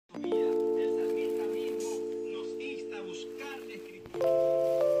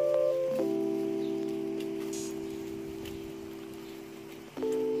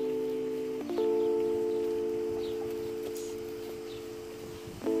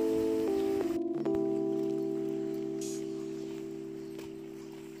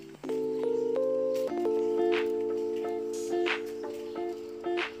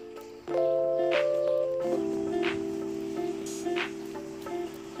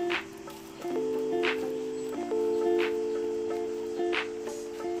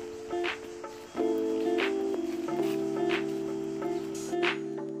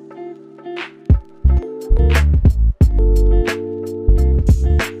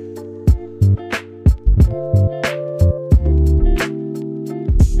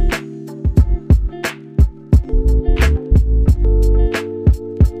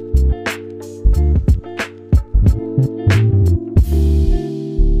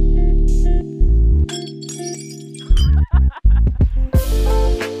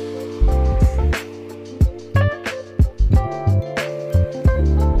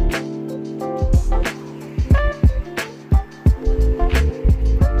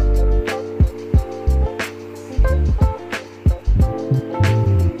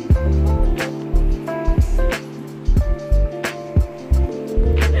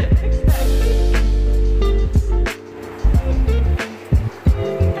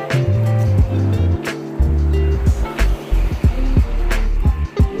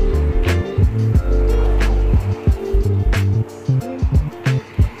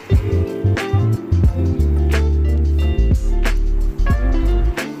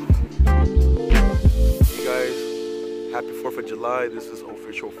4th of July. This is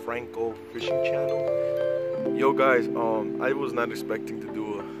official Franco fishing channel. Yo guys, I was not expecting to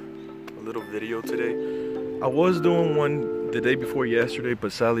do a little video today. I was doing one the day before yesterday,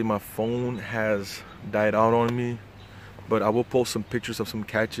 but sadly my phone has died out on me. But I will post some pictures of some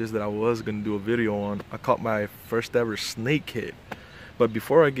catches that I was gonna do a video on. I caught my first ever snakehead. But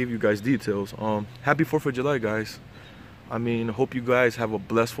before I give you guys details, happy 4th of July, guys. I mean, hope you guys have a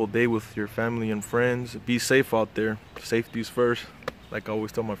blissful day with your family and friends. Be safe out there. Safety's first, like I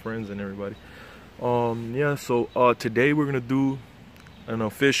always tell my friends and everybody. Yeah, so today we're gonna do an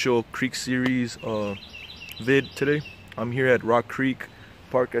official Creek Series vid today. I'm here at Rock Creek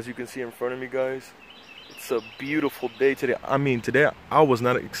Park, as you can see in front of me, guys. It's a beautiful day today. I mean, today I was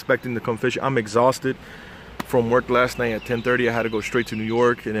not expecting to come fishing. I'm exhausted from work last night at 10:30. I had to go straight to New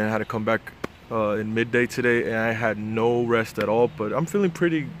York, and then I had to come back in midday today, and I had no rest at all. But I'm feeling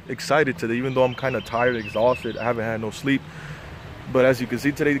pretty excited today, even though I'm kind of tired, exhausted. I haven't had no sleep. But as you can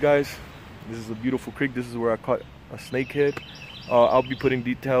see today, guys, this is a beautiful creek. This is where I caught a snakehead. I'll be putting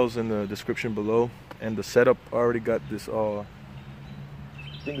details in the description below. And the setup, I already got this I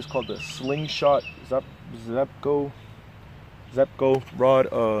think it's called the Slingshot Zepco rod.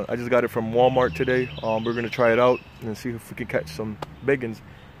 I just got it from Walmart today. We're gonna try it out and see if we can catch some biggins.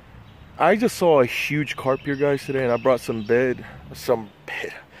 I just saw a huge carp here, guys, today, and I brought some bread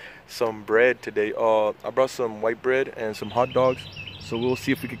today. I brought some white bread and some hot dogs, so we'll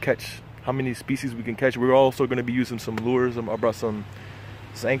see if we can catch how many species we can catch. We're also going to be using some lures. I brought some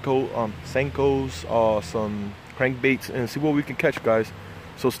Senkos, some crankbaits, and see what we can catch, guys.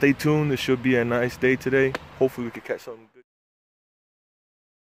 So stay tuned. It should be a nice day today. Hopefully we can catch something good.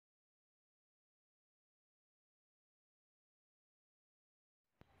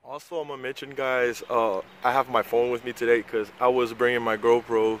 Also, I'm gonna mention, guys, I have my phone with me today because I was bringing my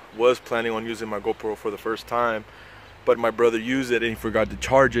GoPro, was planning on using my GoPro for the first time, but my brother used it and he forgot to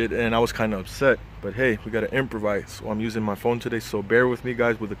charge it, and I was kind of upset. But hey, we gotta improvise, so I'm using my phone today, so bear with me,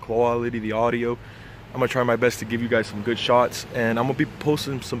 guys, with the quality, the audio. I'm gonna try my best to give you guys some good shots, and I'm gonna be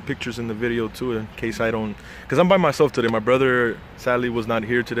posting some pictures in the video too, in case I don't, because I'm by myself today. My brother sadly was not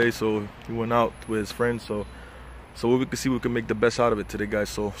here today, so he went out with his friends, so we can see we can make the best out of it today, guys.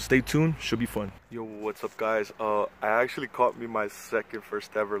 So stay tuned, should be fun. Yo, what's up, guys? I actually caught me my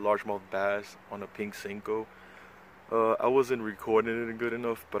first ever largemouth bass on a pink Senko. I wasn't recording it good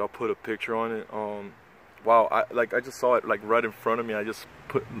enough, but I'll put a picture on it. Wow, I just saw it like right in front of me. I just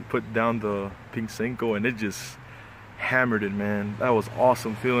put down the pink Senko and it just hammered it, man. That was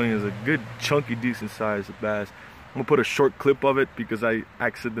awesome feeling. It's a good chunky decent sized bass. I'm gonna put a short clip of it because I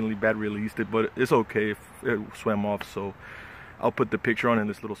accidentally bad released it, but it's okay if it swam off, so I'll put the picture on in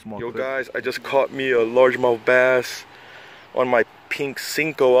this little small clip. Yo guys, I just caught me a largemouth bass on my pink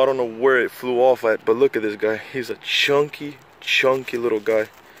Senko. I don't know where it flew off at, but look at this guy. He's a chunky little guy.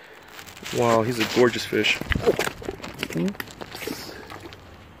 Wow, he's a gorgeous fish. Hey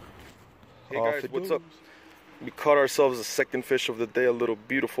guys, what's up? We caught ourselves a second fish of the day, a little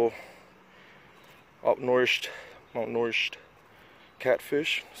beautiful malnourished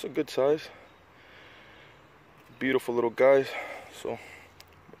catfish. It's a good size, beautiful little guy. So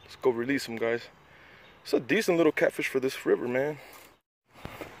let's go release him, guys. It's a decent little catfish for this river, man.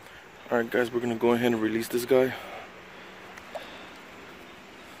 All right, guys, we're gonna go ahead and release this guy.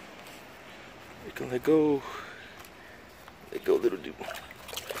 You can let go, little dude.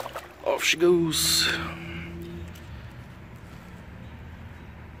 Off she goes.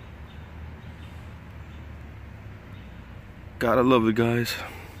 Gotta love it, guys.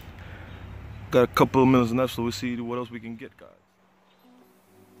 Got a couple of minutes left, so we'll see what else we can get, guys.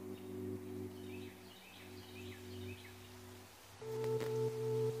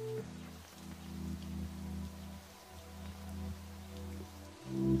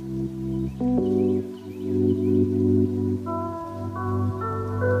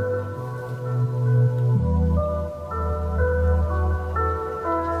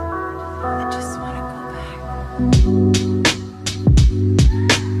 I just wanna go back.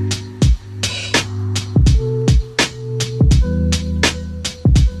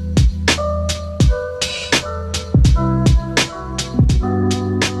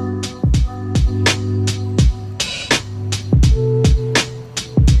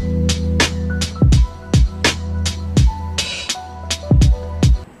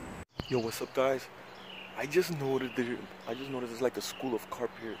 Yo, what's up, guys? I just noticed there's like a school of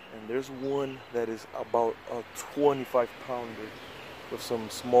carp here, and there's one that is about a 25-pounder with some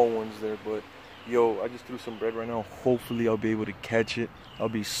small ones there. But yo, I just threw some bread right now. Hopefully I'll be able to catch it. That'll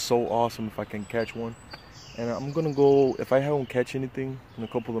be so awesome if I can catch one. And I'm gonna go, if I don't catch anything in a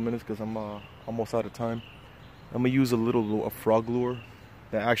couple of minutes, because I'm almost out of time, I'm gonna use a frog lure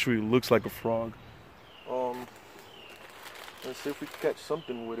that actually looks like a frog. Let's see if we can catch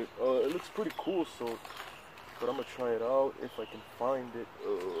something with it. It looks pretty cool, so, but I'm gonna try it out if I can find it.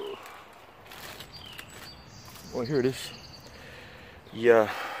 Oh, here it is. Yeah,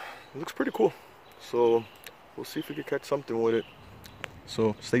 it looks pretty cool. So we'll see if we can catch something with it.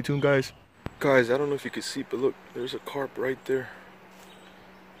 So stay tuned, guys. Guys, I don't know if you can see, but look, there's a carp right there.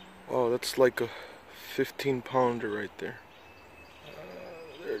 Wow, that's like a 15-pounder right there.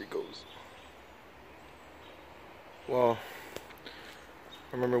 There he goes. Wow.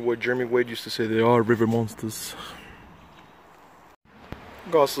 I remember what Jeremy Wade used to say, they are river monsters.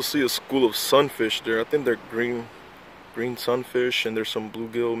 You can also see a school of sunfish there. I think they're green sunfish, and there's some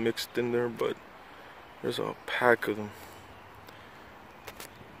bluegill mixed in there, but there's a pack of them.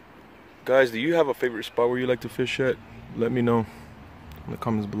 Guys, do you have a favorite spot where you like to fish at? Let me know in the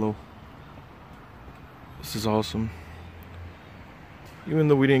comments below. This is awesome. Even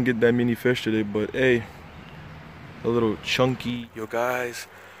though we didn't get that many fish today, but hey, a little chunky. Yo guys,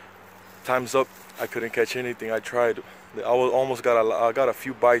 time's up. I couldn't catch anything. I tried. I got a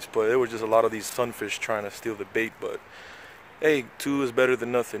few bites, but it was just a lot of these sunfish trying to steal the bait. But hey, 2 is better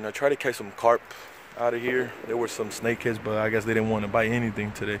than nothing. I tried to catch some carp out of here. There were some snakeheads, but I guess they didn't want to bite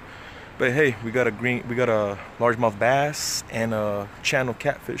anything today. But hey, we got a largemouth bass and a channel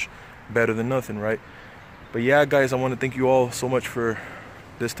catfish. Better than nothing, right? But yeah, guys, I want to thank you all so much for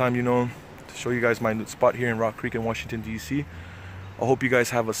this time, to show you guys my spot here in Rock Creek in Washington, D.C. I hope you guys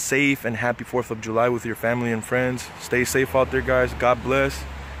have a safe and happy 4th of July with your family and friends. Stay safe out there, guys. God bless.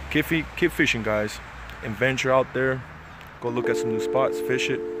 Keep fishing, guys. And venture out there. Go look at some new spots. Fish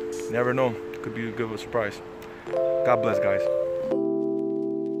it. You never know. It could be a good surprise. God bless, guys.